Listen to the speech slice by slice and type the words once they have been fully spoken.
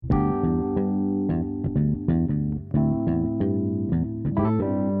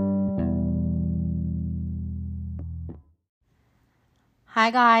Hi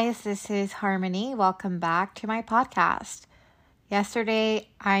guys, this is Harmony. Welcome back to my podcast. Yesterday,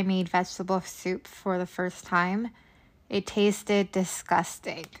 I made vegetable soup for the first time. It tasted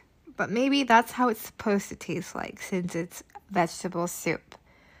disgusting, but maybe that's how it's supposed to taste like since it's vegetable soup.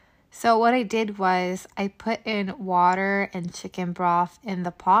 So what I did was I put in water and chicken broth in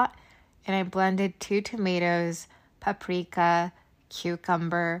the pot and I blended 2 tomatoes, paprika,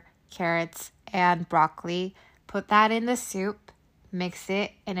 cucumber, carrots, and broccoli. Put that in the soup, mix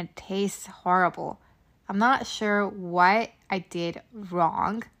it, and it tastes horrible. I'm not sure what I did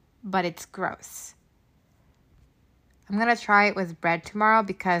wrong, but it's gross. I'm going to try it with bread tomorrow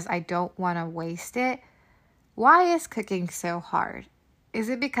because I don't want to waste it. Why is cooking so hard? Is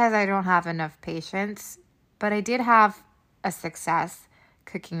it because I don't have enough patience? But I did have a success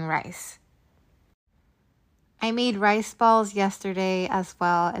cooking rice. I made rice balls yesterday as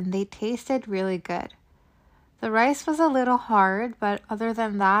well, and they tasted really good. The rice was a little hard, but other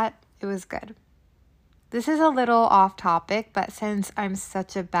than that, it was good. This is a little off topic, but since I'm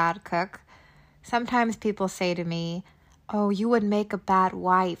such a bad cook, sometimes people say to me, "Oh, you would make a bad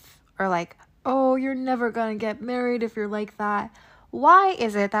wife," or like, "Oh, you're never gonna get married if you're like that." Why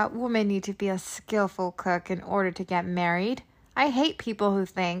is it that women need to be a skillful cook in order to get married? I hate people who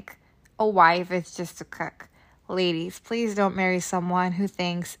think a wife is just a cook. Ladies, please don't marry someone who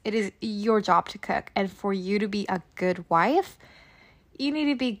thinks it is your job to cook. And for you to be a good wife, you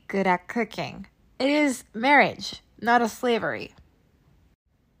need to be good at cooking. It is marriage, not a slavery.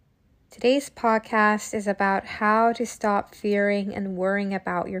 Today's podcast is about how to stop fearing and worrying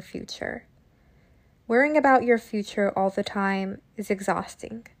about your future. Worrying about your future all the time is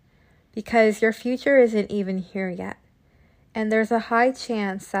exhausting because your future isn't even here yet. And there's a high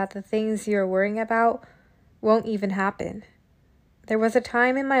chance that the things you're worrying about won't even happen. There was a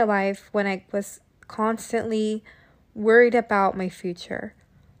time in my life when I was constantly worried about my future.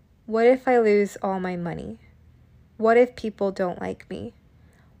 What if I lose all my money? What if people don't like me?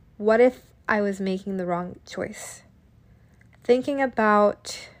 What if I was making the wrong choice? Thinking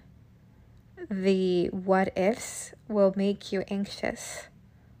about the what ifs will make you anxious.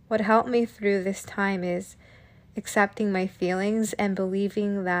 What helped me through this time is accepting my feelings and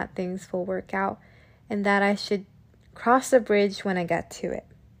believing that things will work out and that I should cross the bridge when I get to it.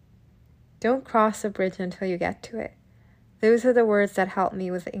 Don't cross the bridge until you get to it. Those are the words that help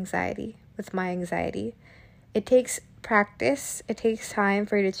me with my anxiety. It takes practice. It takes time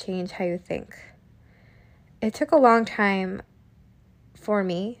for you to change how you think. It took a long time for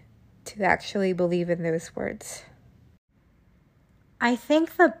me to actually believe in those words. I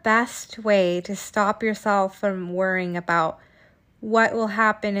think the best way to stop yourself from worrying about what will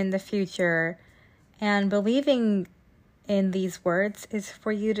happen in the future and believing in these words is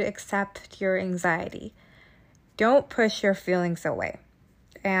for you to accept your anxiety. Don't push your feelings away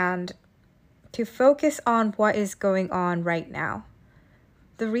and to focus on what is going on right now.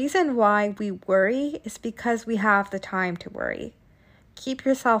 The reason why we worry is because we have the time to worry. Keep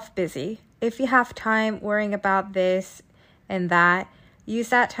yourself busy. If you have time worrying about this and that, use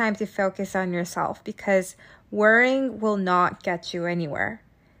that time to focus on yourself because worrying will not get you anywhere.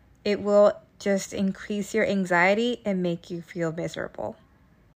 It will just increase your anxiety and make you feel miserable.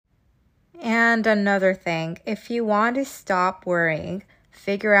 And another thing, if you want to stop worrying,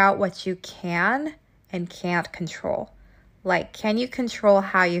 figure out what you can and can't control. Like, can you control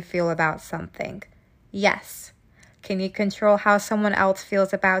how you feel about something? Yes. Can you control how someone else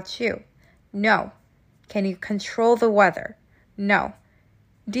feels about you? No. Can you control the weather? No.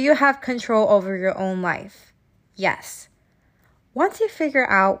 Do you have control over your own life? Yes. Once you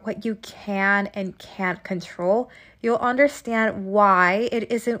figure out what you can and can't control, you'll understand why it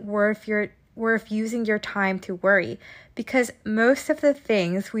isn't worth using your time to worry. Because most of the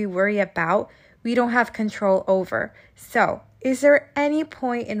things we worry about, we don't have control over. So, is there any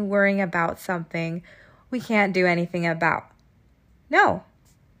point in worrying about something we can't do anything about? No.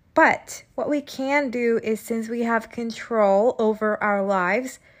 But what we can do is, since we have control over our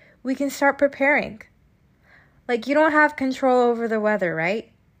lives, we can start preparing. Like, you don't have control over the weather,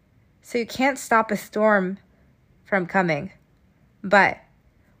 right? So you can't stop a storm from coming. But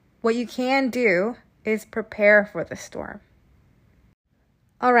what you can do is prepare for the storm.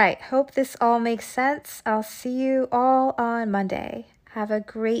 All right, hope this all makes sense. I'll see you all on Monday. Have a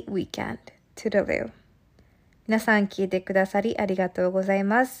great weekend. Toodaloo. 皆さん聞いてくださりありがとうござい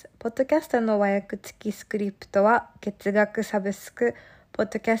ます。ポッドキャストの和訳付きスクリプトは月額サブスク、ポッ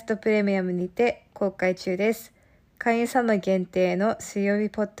ドキャストプレミアムにて公開中です。会員様限定の水曜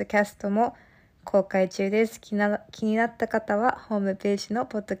日ポッドキャストも公開中です。気になった方はホームページの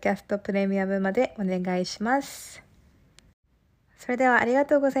ポッドキャストプレミアムまでお願いします。それではありが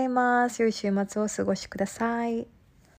とうございます。良い週末をお過ごしください。